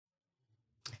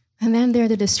And then there are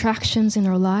the distractions in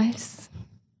our lives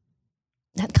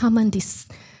that come and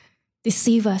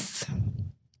deceive us.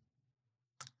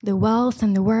 The wealth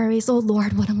and the worries. Oh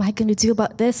Lord, what am I going to do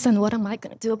about this? And what am I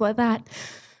going to do about that?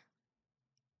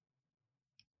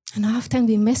 And often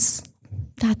we miss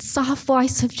that soft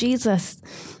voice of Jesus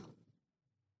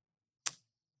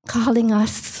calling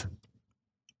us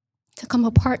to come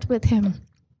apart with him.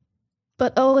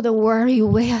 But oh, the worry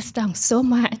weighs us down so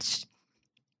much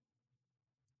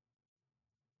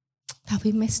that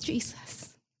we miss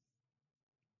Jesus.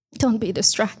 Don't be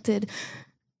distracted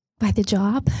by the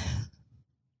job,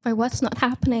 by what's not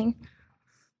happening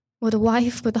with a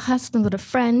wife, with a husband, with a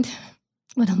friend,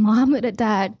 with a mom, with a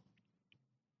dad.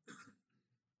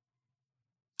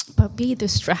 But be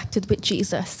distracted with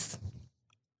Jesus.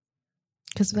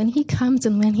 Because when he comes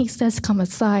and when he says, come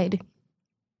aside,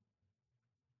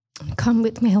 come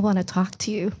with me, I want to talk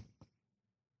to you.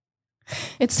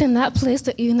 It's in that place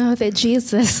that you know that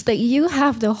Jesus, that you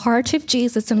have the heart of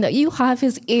Jesus and that you have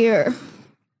his ear.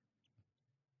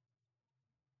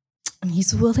 And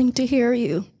he's willing to hear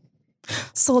you,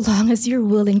 so long as you're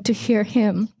willing to hear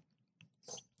him.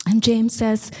 And James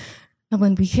says, and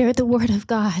when we hear the word of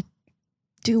God,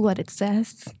 do what it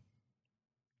says.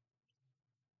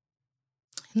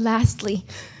 And lastly,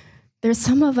 there's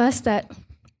some of us that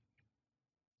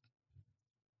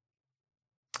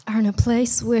are in a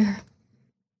place where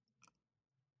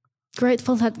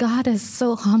grateful that God has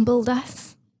so humbled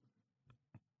us,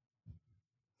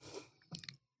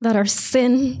 that our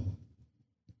sin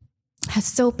has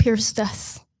so pierced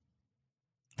us,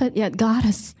 but yet God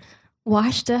has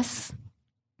washed us.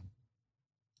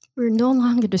 We're no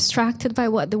longer distracted by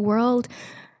what the world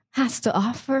has to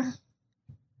offer.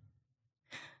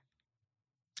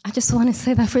 I just want to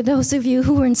say that for those of you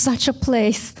who are in such a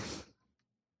place,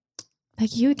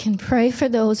 that you can pray for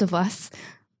those of us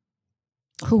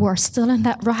who are still in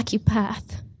that rocky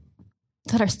path,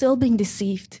 that are still being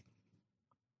deceived,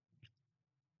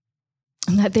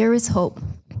 and that there is hope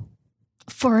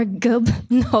for a good,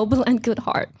 noble, and good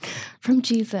heart from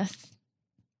Jesus.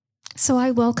 So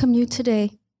I welcome you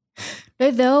today.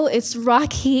 That though it's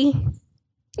rocky,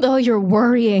 though you're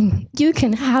worrying, you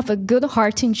can have a good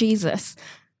heart in Jesus.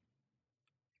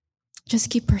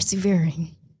 Just keep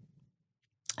persevering.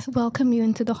 I welcome you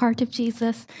into the heart of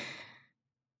Jesus,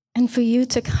 and for you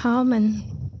to come and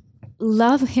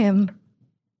love him,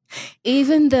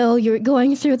 even though you're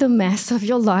going through the mess of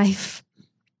your life.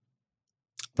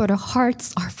 But our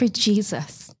hearts are for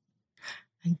Jesus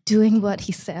and doing what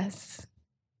he says.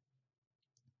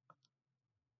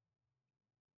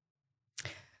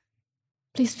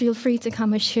 Please feel free to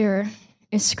come and share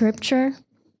a scripture.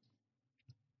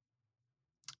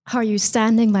 How are you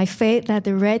standing by faith that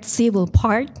the Red Sea will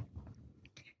part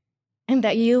and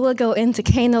that you will go into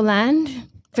Canaan land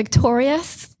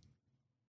victorious?